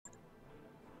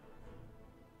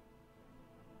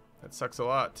That sucks a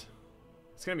lot.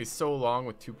 It's gonna be so long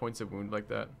with 2 points of wound like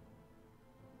that.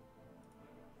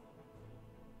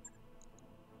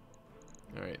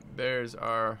 Alright, there's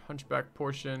our hunchback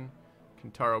portion,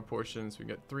 Kintaro portions. We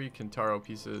got 3 Kintaro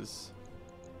pieces.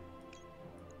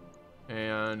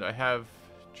 And I have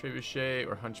trebuchet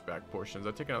or hunchback portions.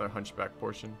 I'll take another hunchback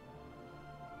portion.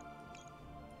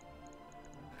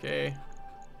 Okay.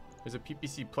 There's a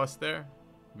PPC plus there.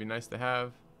 It'd be nice to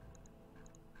have.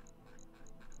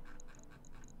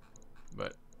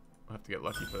 But I'll have to get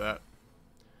lucky for that.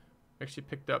 Actually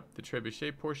picked up the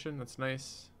trebuchet portion. That's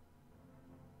nice.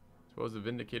 As well as the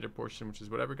Vindicator portion, which is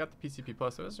whatever. Got the PCP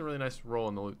plus. So that's a really nice roll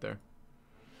in the loot there.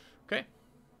 Okay.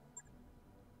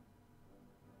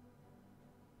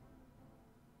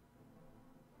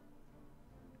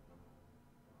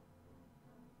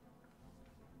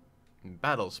 In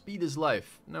battle, speed is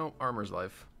life. No, armor's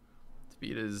life.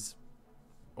 Speed is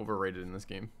overrated in this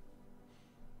game.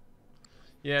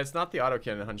 Yeah, it's not the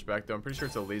autocannon hunchback though. I'm pretty sure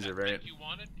it's a laser variant. You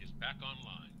wanted is back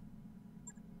online.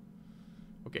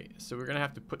 Okay, so we're gonna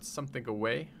have to put something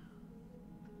away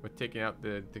with taking out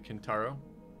the Kintaro.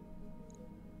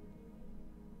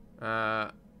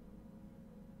 Can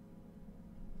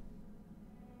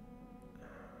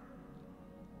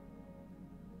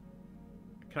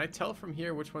I tell from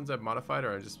here which ones I've modified,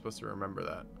 or am I just supposed to remember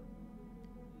that?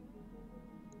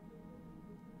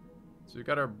 So we've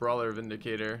got our Brawler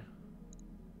Vindicator.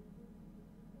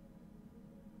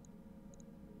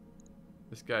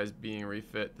 This guy's being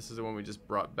refit. This is the one we just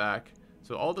brought back.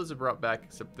 So all those are brought back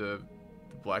except the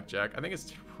Blackjack. I think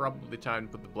it's probably time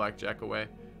to put the Blackjack away.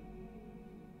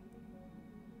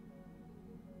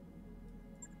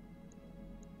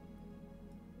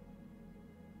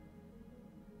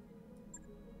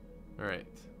 Alright.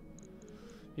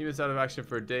 He was out of action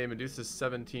for a day. Medusa's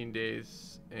 17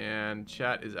 days. And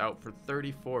chat is out for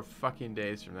 34 fucking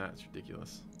days from that. It's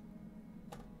ridiculous.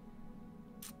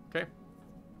 Okay.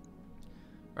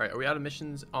 Alright, are we out of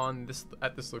missions on this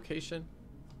at this location?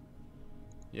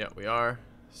 Yeah, we are.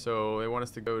 So they want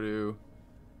us to go to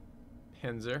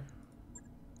Panzer.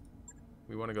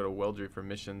 We want to go to Weldry for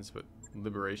missions, but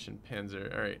Liberation,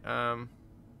 Panzer. Alright,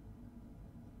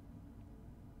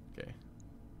 okay.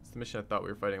 It's the mission I thought we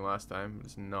were fighting last time, but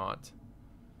it's not.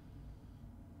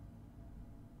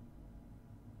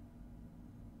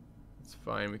 It's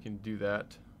fine, we can do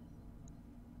that.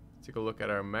 Let's take a look at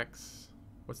our mechs.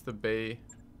 What's the bay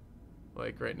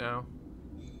like right now?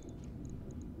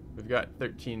 We've got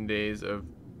 13 days of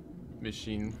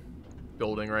machine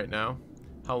building right now.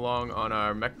 How long on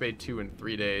our mech bay? 2 and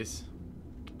 3 days.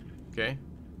 Okay,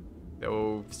 that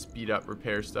will speed up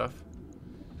repair stuff.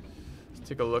 Let's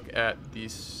take a look at the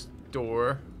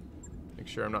store. Make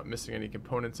sure I'm not missing any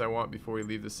components I want before we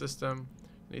leave the system.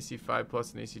 An AC 5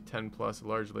 plus, an AC 10 plus, a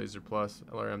large laser plus,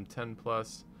 LRM 10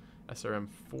 plus, SRM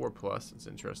 4 plus. It's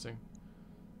interesting.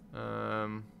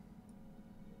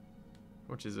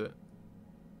 Which is it?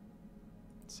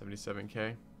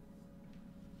 77k.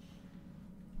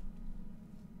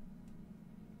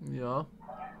 Yeah.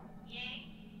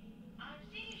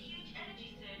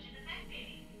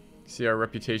 See our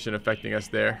reputation affecting us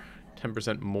there.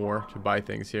 10% more to buy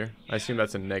things here. I assume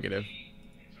that's a negative.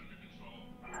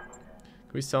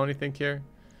 Can we sell anything here?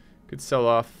 Could sell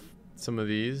off some of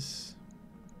these.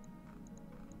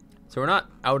 So we're not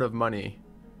out of money,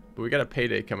 but we got a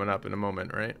payday coming up in a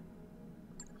moment, right?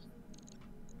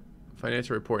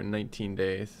 Financial report in 19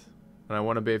 days. And I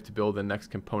want to be able to build the next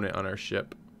component on our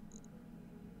ship.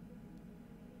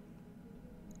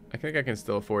 I think I can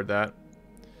still afford that.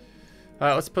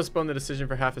 Let's postpone the decision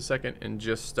for half a second and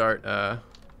just start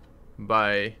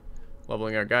by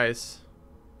leveling our guys.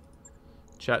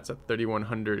 Chat's at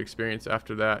 3100 experience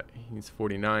after that. He's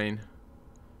 49.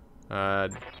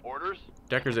 Orders?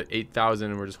 Decker's at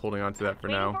 8,000 and we're just holding on to that for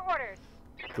now.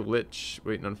 Glitch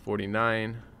waiting on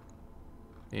 49.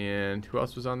 And who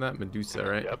else was on that? Medusa,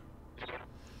 right? Yep.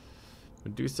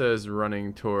 Medusa is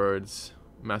running towards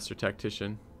Master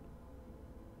Tactician.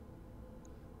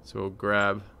 So we'll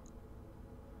grab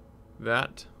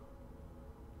that.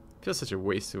 Feels such a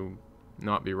waste to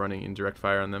not be running indirect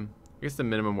fire on them. I guess the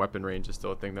minimum weapon range is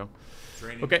still a thing though.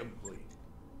 Training okay. complete.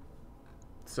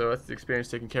 So that's the experience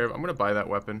taken care of. I'm gonna buy that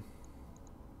weapon.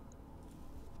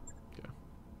 Okay.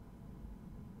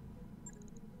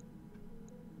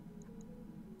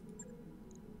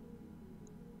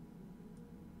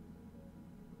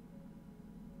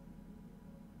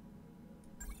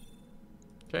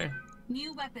 Okay.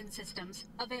 New weapon systems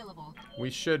available. We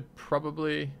should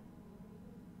probably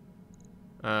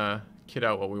kit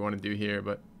out what we want to do here,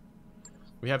 but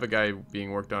we have a guy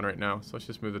being worked on right now, so let's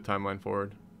just move the timeline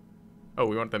forward. Oh,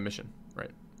 we want that mission,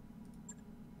 right?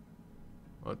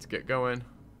 Let's get going.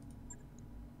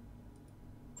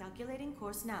 Calculating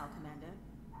course now, Commander.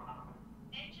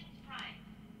 Engines prime.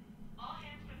 All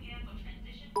hands prepare for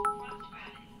transition to thrust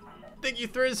gravity. Thank you,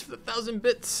 Thriz, for the 1,000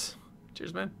 bits.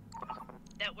 Cheers, man.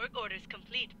 That work order's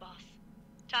complete, boss.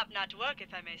 Top-notch work,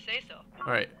 if I may say so.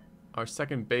 All right, our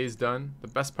second bay's done. The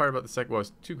best part about the second, well,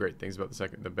 it's two great things about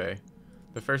the bay.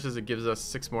 The first is it gives us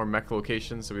 6 more mech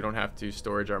locations, so we don't have to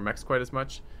storage our mechs quite as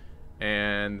much.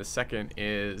 And the second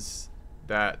is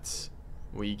that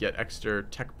we get extra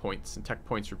tech points, and tech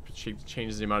points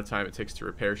changes the amount of time it takes to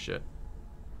repair shit.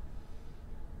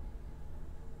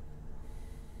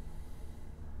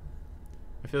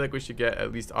 I feel like we should get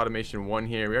at least automation 1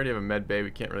 here. We already have a med bay.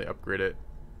 We can't really upgrade it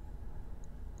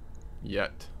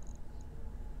yet.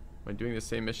 Am I doing the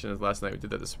same mission as last night? We did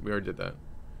that. We already did that.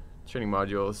 Training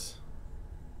modules.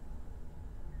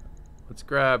 Let's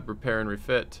grab repair and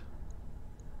refit.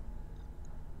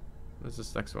 What's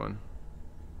this next one?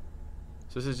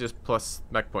 So this is just plus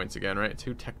mech points again, right?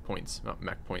 2 tech points, not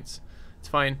mech points. It's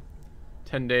fine.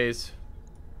 10 days.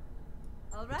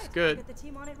 All right, looks good. I'll get the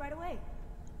team on it right away.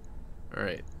 All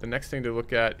right. The next thing to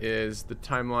look at is the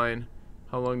timeline.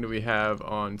 How long do we have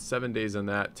on 7 days on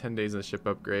that? 10 days on the ship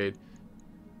upgrade.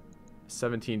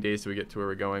 17 days till we get to where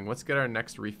we're going. Let's get our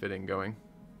next refitting going.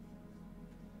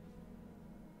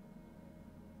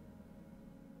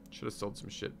 Should have sold some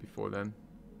shit before then.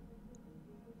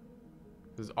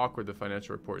 This is awkward. The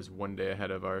financial report is 1 day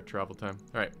ahead of our travel time.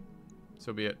 Alright,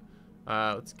 so be it.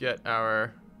 Let's get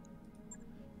our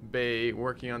bay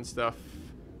working on stuff.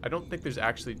 I don't think there's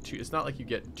actually 2. It's not like you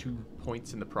get 2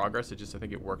 points in the progress. I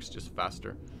think it works just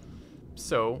faster.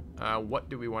 So, what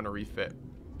do we want to refit?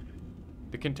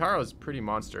 The Kintaro is pretty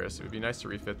monstrous. It would be nice to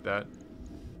refit that.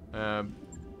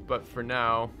 But for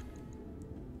now,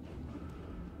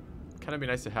 kind of be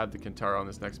nice to have the Kintaro on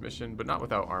this next mission, but not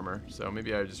without armor. So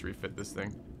maybe I would just refit this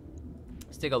thing.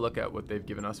 Let's take a look at what they've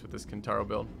given us with this Kintaro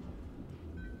build.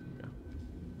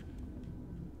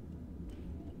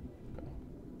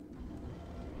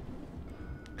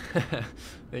 Yeah.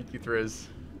 Thank you, Thriz.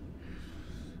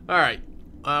 Alright,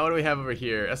 what do we have over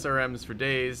here? SRMs for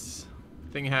days.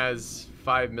 Thing has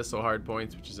 5 missile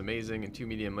hardpoints, which is amazing, and 2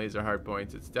 medium laser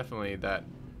hardpoints. It's definitely that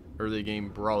early game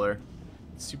brawler.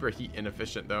 It's super heat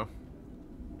inefficient though.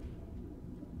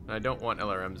 And I don't want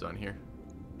LRMs on here.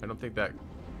 I don't think that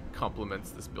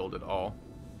complements this build at all.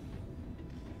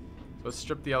 So let's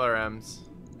strip the LRMs.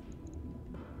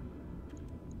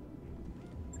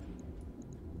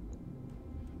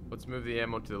 Let's move the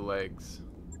ammo to the legs.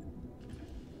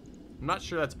 I'm not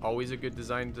sure that's always a good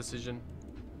design decision,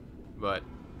 but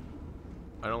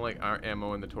I don't like our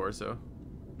ammo in the torso.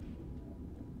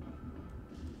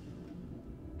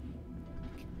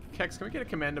 Kex, can we get a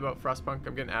command about Frostpunk?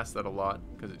 I'm getting asked that a lot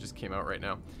because it just came out right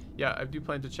now. Yeah, I do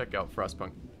plan to check out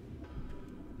Frostpunk.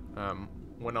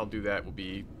 When I'll do that will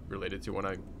be related to when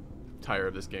I tire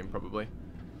of this game, probably.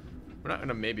 We're not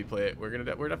gonna maybe play it. We're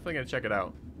definitely gonna check it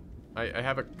out. I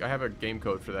have a game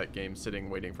code for that game sitting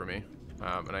waiting for me,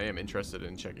 and I am interested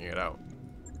in checking it out.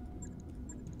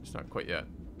 Just not quite yet.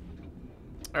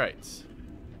 All right.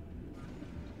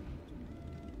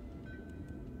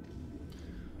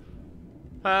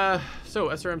 So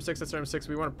SRM6,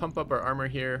 we want to pump up our armor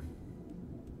here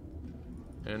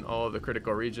in all of the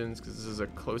critical regions because this is a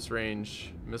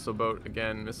close-range missile boat.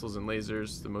 Again, missiles and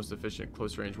lasers, the most efficient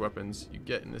close-range weapons you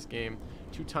get in this game.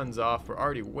 2 tons off. We're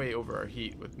already way over our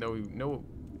heat with no.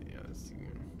 Yeah,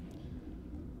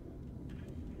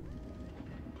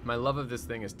 my love of this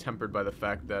thing is tempered by the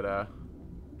fact that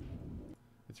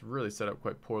it's really set up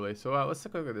quite poorly. So let's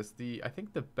take a look at this. I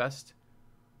think the best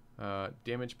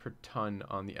damage per ton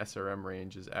on the SRM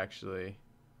range is actually,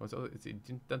 well, it's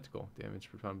identical damage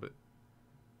per ton, but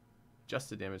just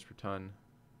the damage per ton,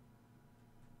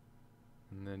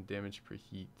 and then damage per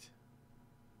heat.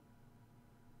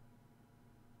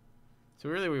 So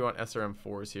really we want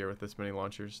SRM4s here with this many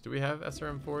launchers. Do we have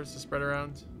SRM4s to spread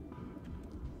around?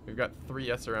 We've got 3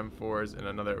 SRM4s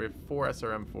and we have 4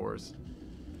 SRM4s.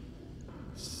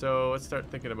 So let's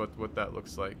start thinking about what that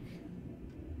looks like.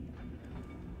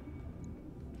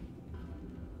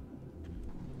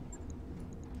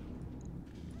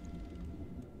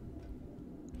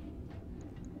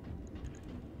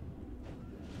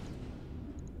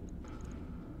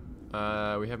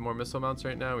 We have more missile mounts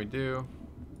right now. We do.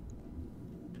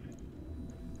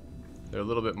 They're a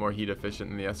little bit more heat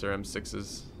efficient than the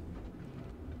SRM6s.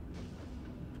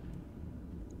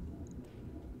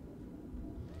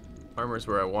 Armor's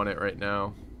where I want it right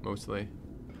now, mostly.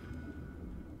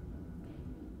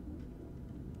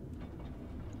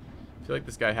 I feel feel like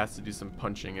this guy has to do some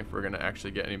punching if we're gonna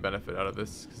actually get any benefit out of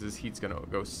this, because this heat's gonna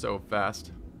go so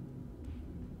fast.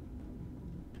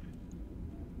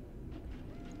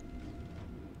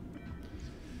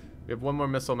 We have one more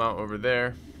missile mount over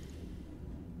there.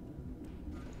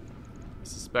 I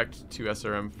suspect 2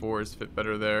 SRM-4s fit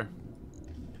better there.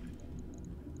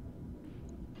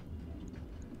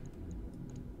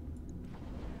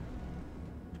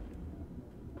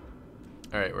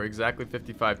 Alright, we're exactly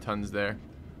 55 tons there.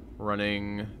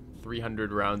 Running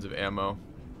 300 rounds of ammo.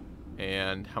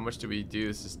 And how much do we do?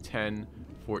 This is 10,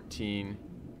 14,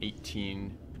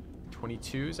 18,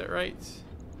 22, is that right?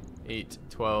 8,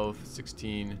 12,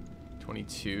 16,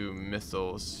 22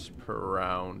 missiles per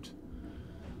round.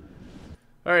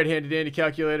 Alright, handy dandy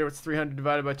calculator. What's 300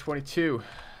 divided by 22?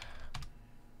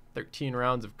 13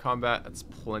 rounds of combat. That's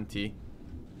plenty.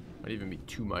 Might even be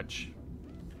too much.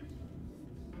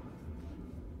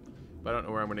 But I don't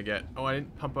know where I'm going to get. Oh, I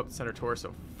didn't pump up the center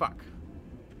torso. Fuck.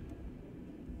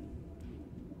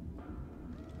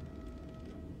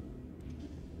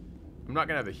 I'm not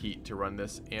going to have the heat to run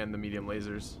this and the medium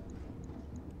lasers.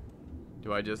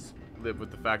 Do I just live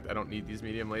with the fact I don't need these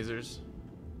medium lasers?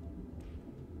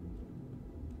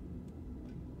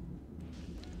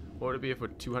 What would it be if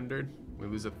with 200 we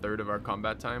lose a third of our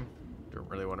combat time? Don't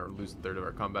really want to lose a third of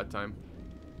our combat time.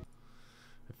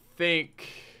 I think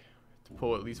to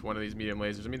pull at least one of these medium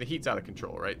lasers. I mean, the heat's out of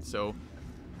control, right? So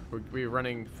we're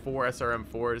running 4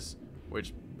 SRM-4s,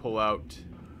 which pull out.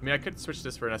 I mean, I could switch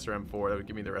this for an SRM-4. That would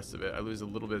give me the rest of it. I lose a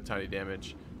little bit of tiny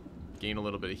damage, gain a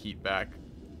little bit of heat back,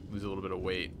 lose a little bit of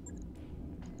weight.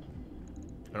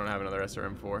 I don't have another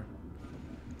SRM-4.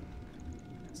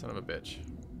 Son of a bitch.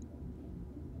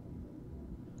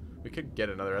 We could get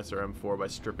another SRM-4 by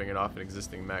stripping it off an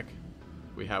existing mech.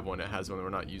 We have one that has one that we're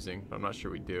not using, but I'm not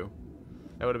sure we do.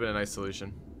 That would have been a nice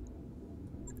solution.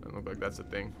 Doesn't look like that's a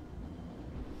thing.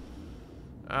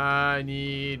 I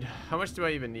need... How much do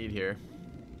I even need here?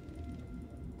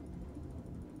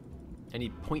 I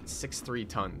need 0.63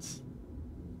 tons.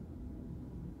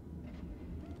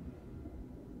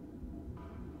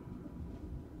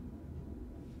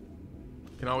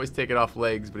 Can always take it off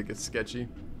legs, but it gets sketchy.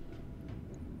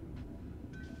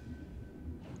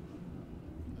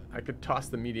 I could toss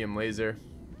the medium laser.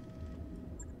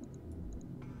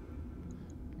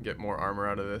 Get more armor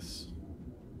out of this.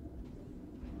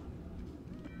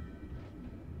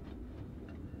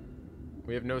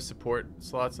 We have no support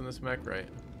slots in this mech, right?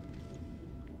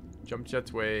 Jump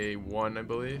jets weigh 1, I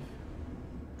believe.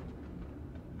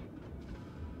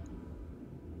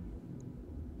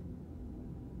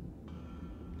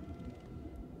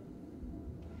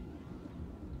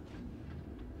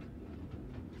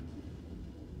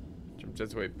 Jump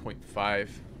jets weigh 0.5.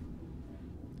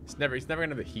 He's never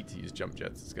gonna have the heat to use jump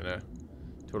jets. It's gonna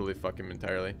totally fuck him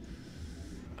entirely.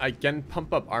 I can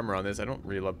pump up armor on this. I don't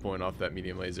really love pulling off that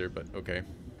medium laser, but okay.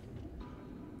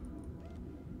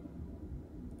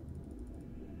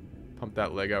 Pump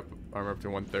that leg up, armor up to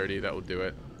 130. That will do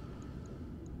it.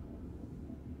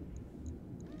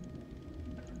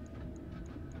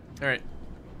 All right,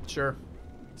 sure,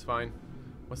 it's fine.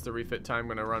 What's the refit time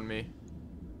gonna run me?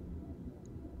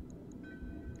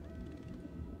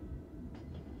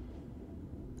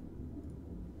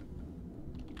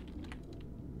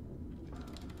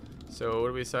 So what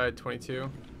do we decide? 22?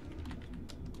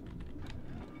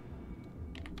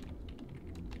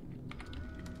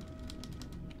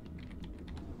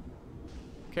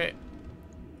 Okay.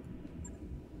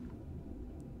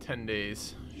 10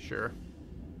 days, sure.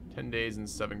 10 days and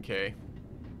 7K.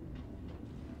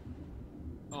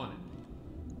 On it.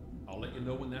 I'll let you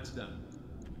know when that's done.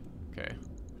 Okay.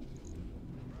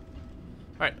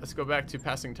 Alright, let's go back to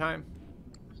passing time.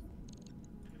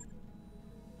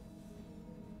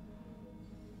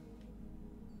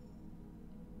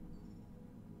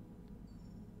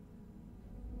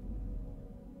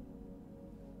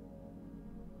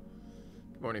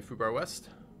 Good morning, Fubar West.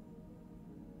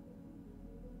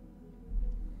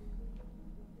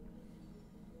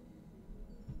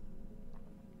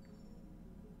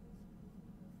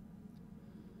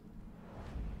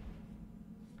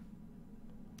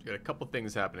 Got a couple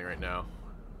things happening right now.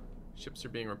 Ships are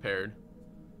being repaired,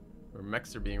 or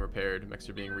mechs are being repaired, mechs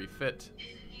are being refit.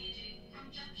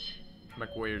 Mech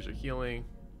warriors are healing.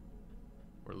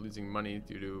 We're losing money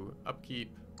due to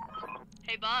upkeep.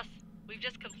 Hey boss, we've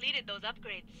just completed those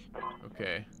upgrades.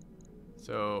 Okay,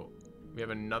 so we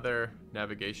have another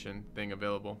navigation thing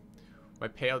available. My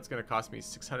payout's gonna cost me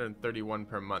 631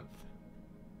 per month.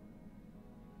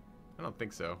 I don't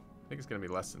think so. I think it's gonna be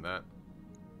less than that.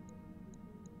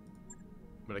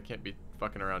 But I can't be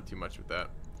fucking around too much with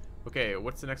that. Okay,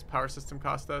 what's the next power system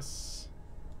cost us?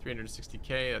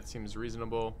 360k, that seems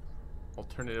reasonable.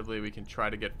 Alternatively, we can try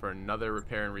to get for another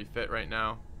repair and refit right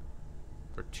now.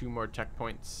 For 2 more tech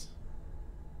points.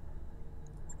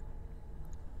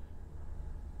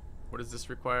 What does this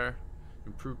require?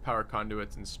 Improve power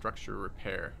conduits and structure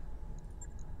repair.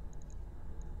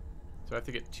 So I have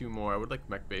to get 2 more. I would like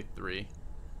Mech Bay 3.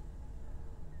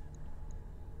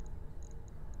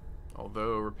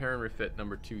 Although repair and refit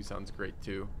number 2 sounds great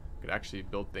too. Could actually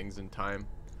build things in time.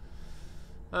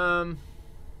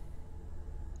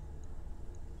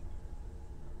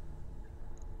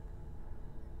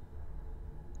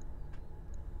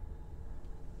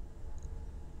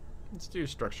 Let's do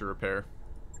structure repair.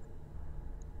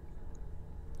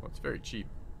 Well, it's very cheap.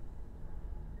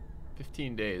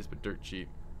 15 days, but dirt cheap.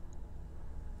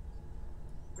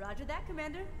 Roger that,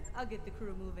 Commander. I'll get the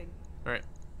crew moving. Alright.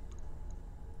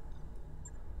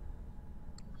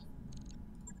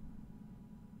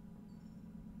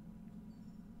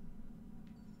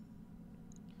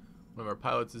 One of our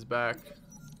pilots is back.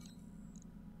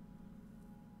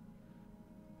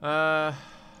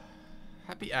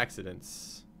 Happy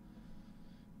accidents.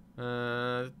 We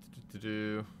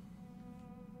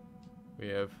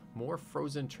have more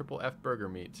frozen triple F burger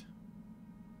meat.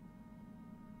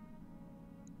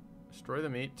 Destroy the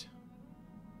meat.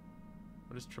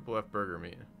 What is triple F burger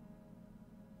meat?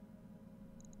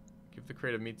 Give the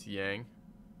crate of meat to Yang.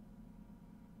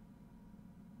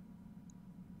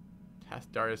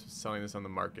 Task Darius was selling this on the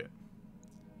market.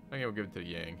 I think we'll give it to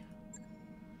Yang.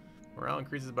 Morale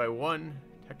increases by 1.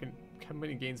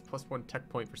 Company gains +1 tech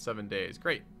point for 7 days.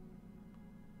 Great.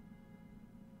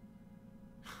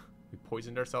 We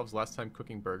poisoned ourselves last time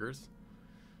cooking burgers.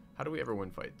 How do we ever win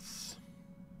fights?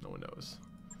 No one knows.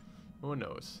 No one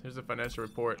knows. Here's a financial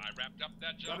report. I wrapped up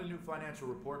that job. Got a new financial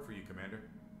report for you, Commander.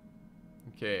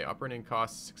 Okay, operating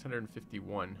costs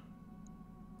 651.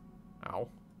 Ow.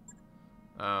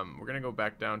 We're gonna go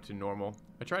back down to normal.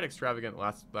 I tried extravagant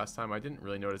last time. I didn't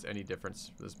really notice any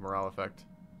difference for this morale effect.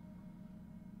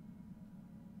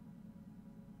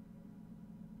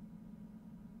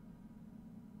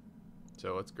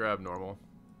 So let's grab normal.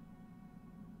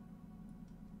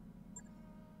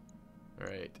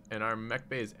 Alright, and our mech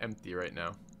bay is empty right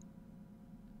now.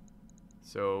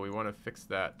 So we want to fix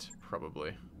that,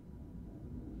 probably.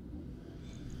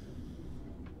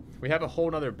 We have a whole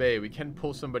nother bay. We can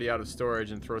pull somebody out of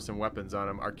storage and throw some weapons on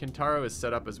them. Our Kintaro is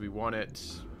set up as we want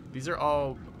it. These are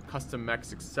all custom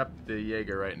mechs except the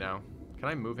Jaeger right now. Can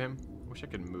I move him? I wish I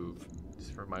could move.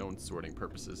 Just for my own sorting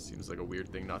purposes. Seems like a weird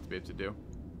thing not to be able to do.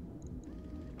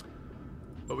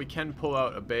 But we can pull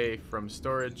out a bay from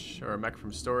storage, or a mech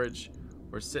from storage.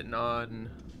 We're sitting on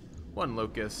 1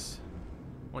 Locust,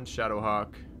 1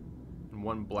 Shadowhawk, and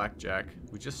 1 Blackjack.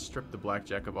 We just stripped the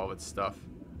Blackjack of all its stuff.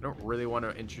 I don't really want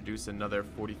to introduce another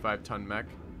 45-ton mech,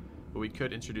 but we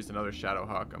could introduce another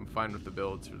Shadowhawk. I'm fine with the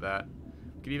builds for that.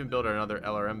 We could even build another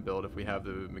LRM build if we have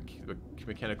the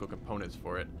mechanical components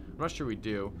for it. I'm not sure we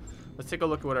do. Let's take a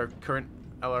look at what our current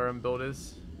LRM build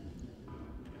is.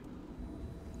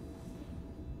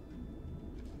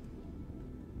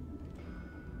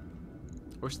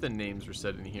 I wish the names were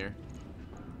said in here.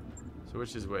 So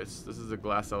which is which? This is a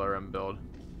glass LRM build.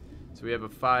 So we have a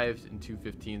 5 and 2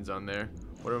 15s on there.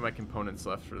 What are my components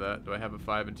left for that? Do I have a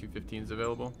 5 and 2 15s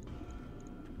available?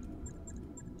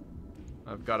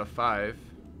 I've got a 5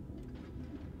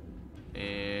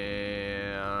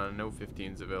 and no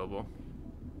 15s available.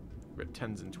 We've got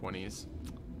 10s and 20s.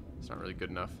 It's not really good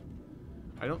enough.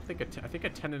 I don't think I think a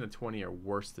 10 and a 20 are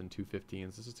worse than 2 15s.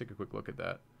 Let's just take a quick look at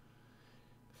that.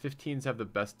 15s have the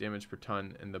best damage per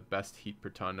ton and the best heat per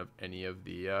ton of any of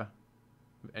the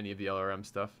LRM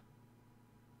stuff.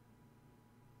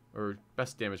 Or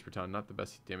best damage per ton, not the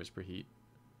best damage per heat.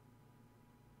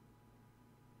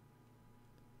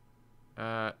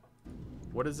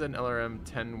 What does an LRM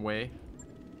 10 weigh?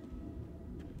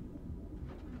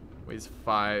 Weighs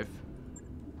 5.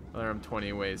 LRM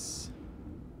 20 weighs...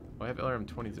 Well, I have LRM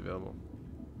 20s available.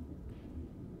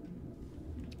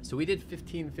 So we did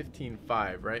 15, 15,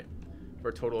 5, right? For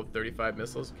a total of 35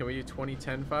 missiles. Can we do 20,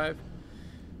 10, 5?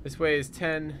 This weighs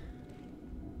 10.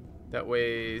 That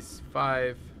weighs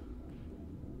 5.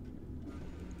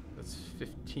 That's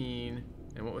 15.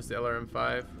 And what was the LRM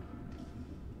 5?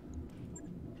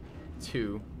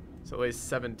 2. So it weighs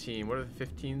 17. What do the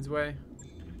 15s weigh?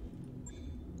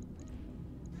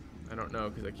 I don't know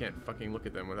because I can't fucking look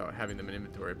at them without having them in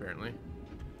inventory apparently.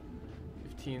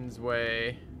 15s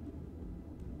weigh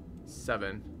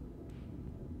 7.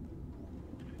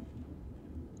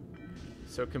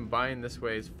 So combined this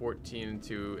way is 14 and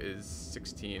 2 is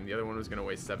 16. The other one was going to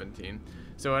weigh 17.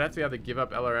 So I'd have to either give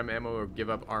up LRM ammo or give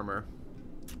up armor.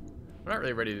 I'm not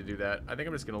really ready to do that. I think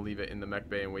I'm just going to leave it in the mech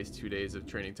bay and waste 2 days of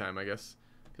training time, I guess.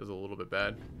 Feels a little bit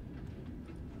bad.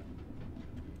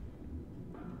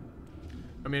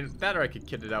 I mean, that or I could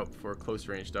kit it out for close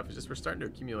range stuff. It's just we're starting to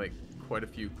accumulate quite a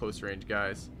few close range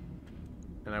guys.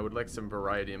 And I would like some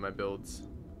variety in my builds.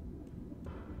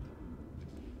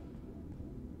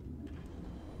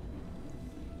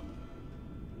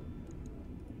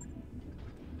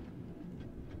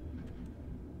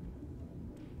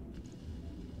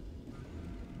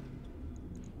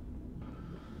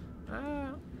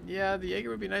 Yeah, the Jaeger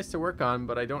would be nice to work on,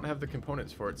 but I don't have the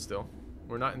components for it still.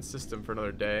 We're not in system for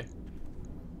another day.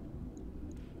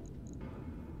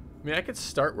 I mean, I could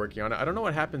start working on it. I don't know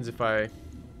what happens if I...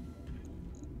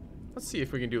 Let's see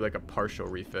if we can do like a partial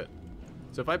refit.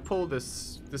 So if I pull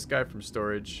this guy from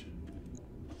storage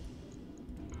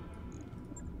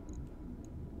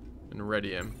and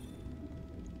ready him.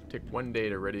 Take 1 day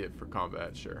to ready it for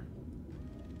combat, sure.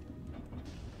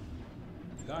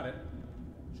 Got it.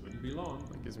 Shouldn't be long.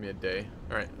 That gives me a day.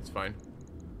 Alright, that's fine.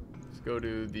 Let's go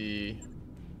to the...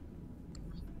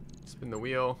 Spin the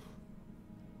wheel.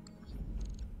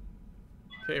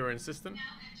 Okay, we're in system.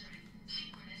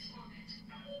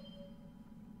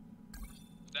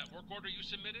 That work order you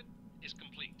submitted is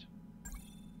complete.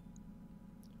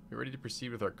 We're ready to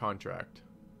proceed with our contract.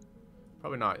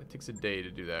 Probably not. It takes a day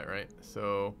to do that, right?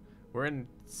 So we're in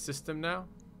system now.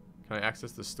 Can I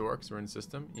access the store because we're in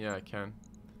system? Yeah, I can.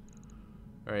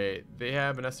 Alright, they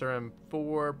have an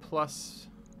SRM-4 plus.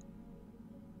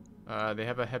 They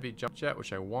have a heavy jump jet,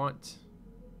 which I want.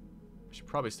 I should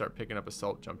probably start picking up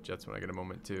assault jump jets when I get a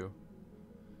moment too.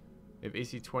 They have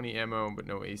AC-20 ammo, but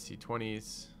no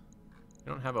AC-20s.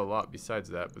 They don't have a lot besides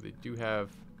that, but they do have...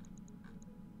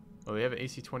 Oh, they have an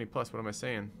AC-20 plus. What am I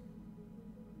saying?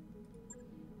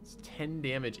 It's 10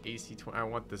 damage AC-20. I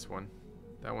want this one.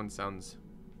 That one sounds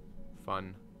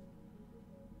fun.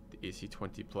 The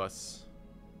AC-20 plus.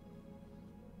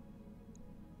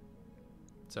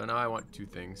 So now I want two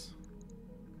things.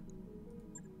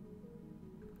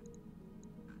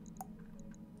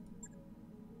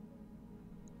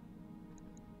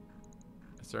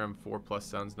 SRM-4 plus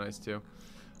sounds nice too.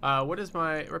 What is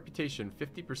my reputation?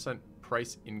 50%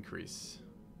 price increase.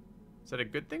 Is that a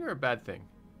good thing or a bad thing?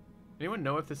 Anyone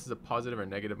know if this is a positive or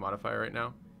negative modifier right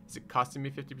now? Is it costing me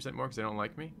 50% more because they don't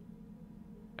like me?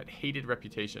 At hated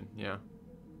reputation, yeah.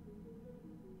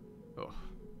 Oh.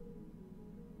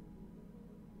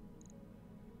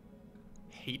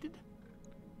 Hated?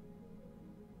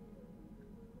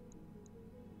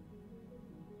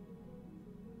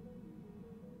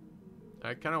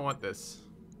 I kind of want this.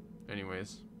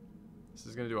 Anyways. This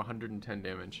is going to do 110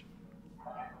 damage.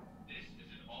 This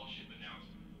is an all-ship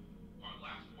announcement. Our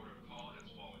last port of call has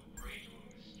fallen prey to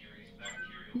a mysterious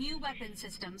bacterial... New weapon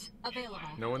systems available.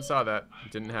 No one saw that.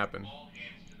 It didn't happen. All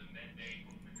hands to the med bay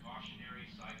for precautionary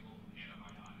cycle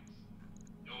antibiotics.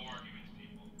 No arguments,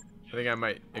 people. I think I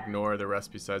might ignore the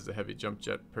rest besides the heavy jump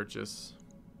jet purchase.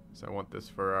 So I want this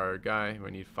for our guy.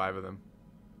 We need 5 of them.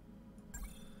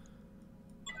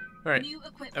 Alright,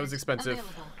 that was expensive.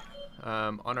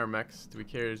 On our mechs, do we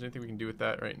care? Is there anything we can do with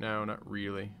that right now? Not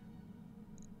really.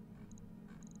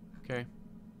 Okay.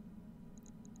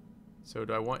 So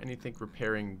do I want anything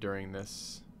repairing during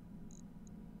this?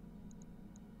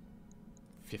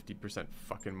 50%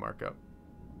 fucking markup.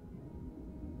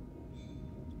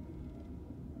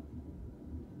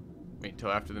 Wait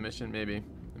till after the mission, maybe.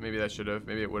 Maybe that should have.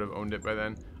 Maybe it would have owned it by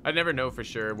then. I'd never know for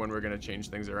sure when we're going to change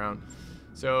things around.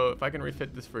 So if I can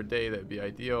refit this for a day, that'd be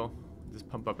ideal. Just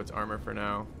pump up its armor for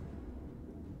now.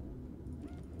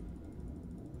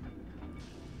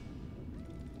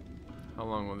 How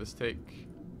long will this take?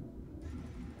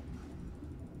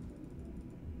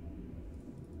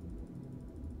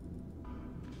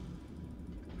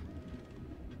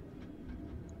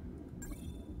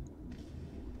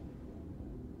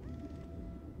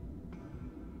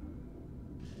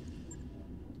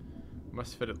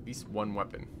 Must fit at least one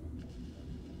weapon.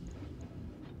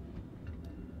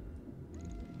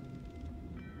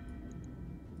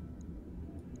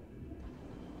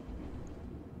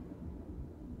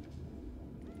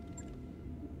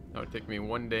 That would take me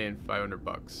 1 day and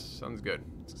 $500. Sounds good.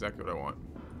 That's exactly what I want.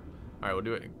 All right, we'll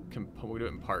do it. We'll do it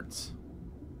in parts.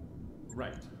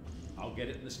 Right. I'll get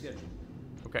it in the schedule.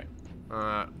 Okay.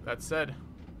 That said,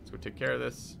 let's go take care of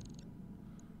this.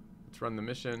 Let's run the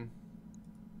mission.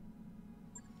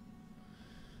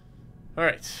 All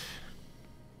right.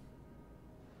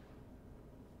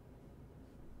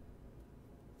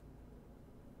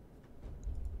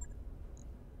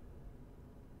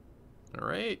 All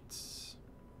right.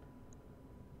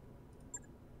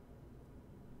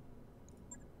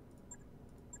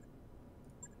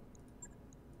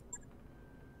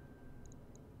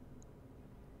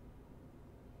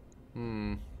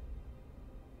 Hmm.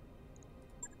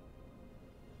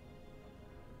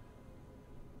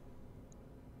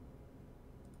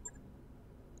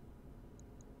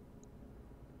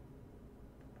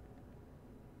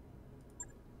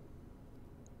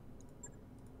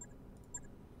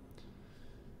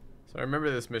 So I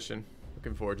remember this mission.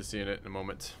 Looking forward to seeing it in a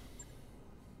moment.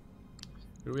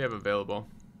 Who do we have available?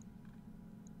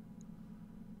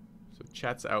 So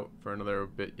chat's out for another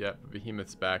bit yet, but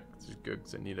Behemoth's back. This is good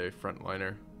because I need a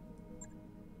frontliner.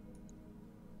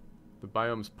 The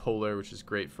biome's polar, which is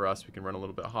great for us. We can run a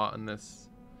little bit hot on this.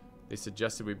 They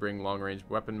suggested we bring long-range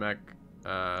weapon mech,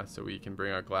 so we can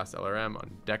bring our glass LRM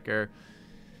on Decker.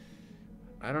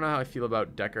 I don't know how I feel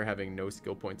about Decker having no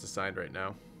skill points assigned right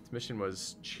now. This mission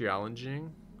was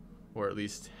challenging, or at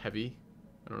least heavy.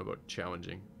 I don't know about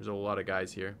challenging. There's a lot of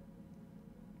guys here.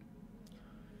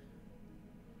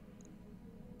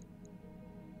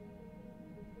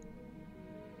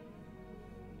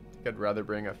 I think I'd rather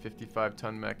bring a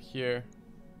 55-ton mech here.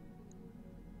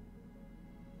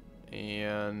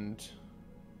 And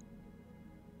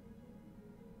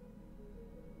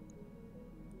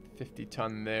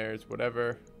 50-ton there's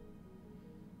whatever.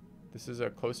 This is a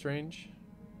close range.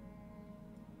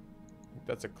 I think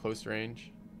that's a close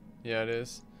range. Yeah, it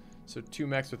is. So 2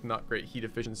 mechs with not great heat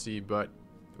efficiency, but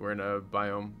we're in a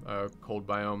biome, a cold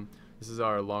biome. This is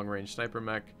our long-range sniper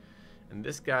mech, and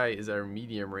this guy is our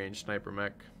medium-range sniper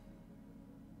mech.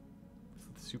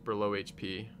 Super low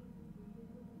HP.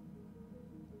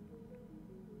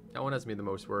 That one has me the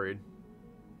most worried.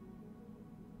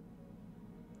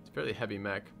 It's a fairly heavy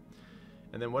mech.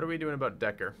 And then what are we doing about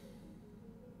Decker?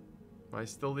 Am I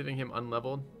still leaving him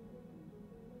unleveled?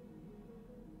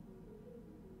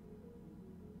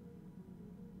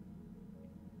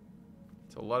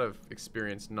 It's a lot of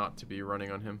experience not to be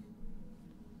running on him.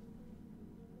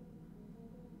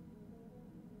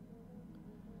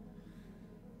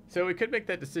 So we could make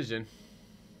that decision.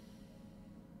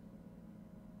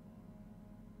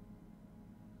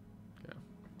 Yeah.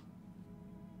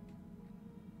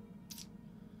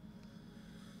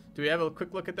 Do we have a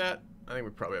quick look at that? I think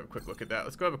we probably have a quick look at that.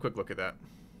 Let's go have a quick look at that.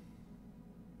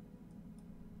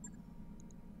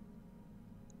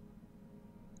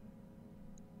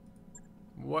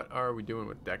 What are we doing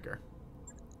with Decker?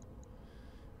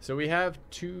 So we have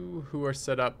 2 who are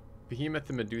set up. Behemoth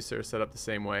and Medusa are set up the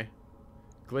same way.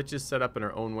 Glitch is set up in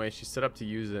her own way. She's set up to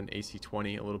use an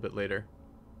AC-20 a little bit later.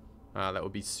 That will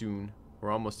be soon. We're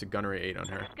almost to Gunnery 8 on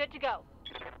her. Good to go.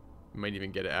 We might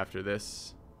even get it after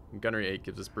this. And Gunnery 8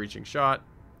 gives us Breaching Shot,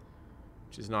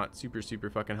 which is not super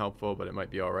fucking helpful, but it might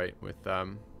be alright with...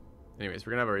 Anyways,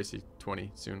 we're going to have our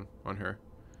AC-20 soon on her.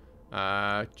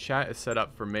 Chat is set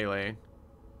up for meleeing.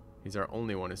 He's our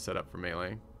only one who's set up for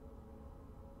meleeing.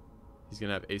 He's going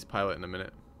to have Ace Pilot in a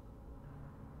minute.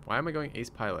 Why am I going Ace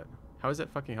Pilot? How is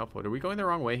that fucking helpful? Are we going the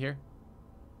wrong way here?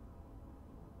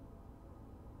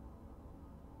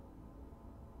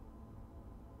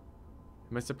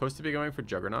 Am I supposed to be going for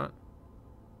Juggernaut?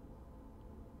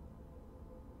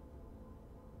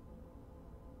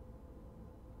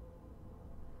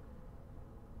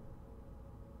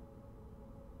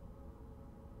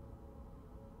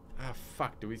 Ah,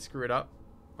 fuck. Did we screw it up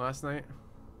last night?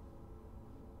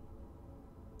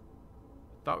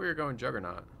 Thought we were going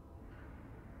Juggernaut.